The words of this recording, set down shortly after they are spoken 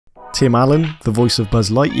Tim Allen, the voice of Buzz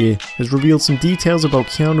Lightyear, has revealed some details about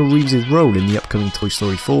Keanu Reeves' role in the upcoming Toy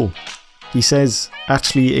Story 4. He says,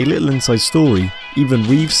 "Actually, a little inside story, even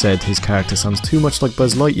Reeves said his character sounds too much like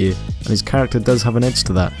Buzz Lightyear and his character does have an edge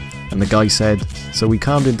to that, and the guy said, so we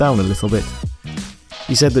calmed him down a little bit."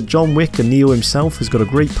 He said that John Wick and Neo himself has got a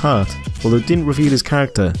great part, although didn't reveal his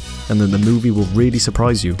character, and that the movie will really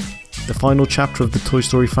surprise you. The final chapter of the Toy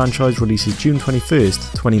Story franchise releases June 21st,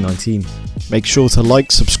 2019. Make sure to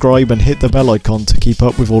like, subscribe and hit the bell icon to keep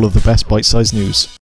up with all of the best bite-sized news.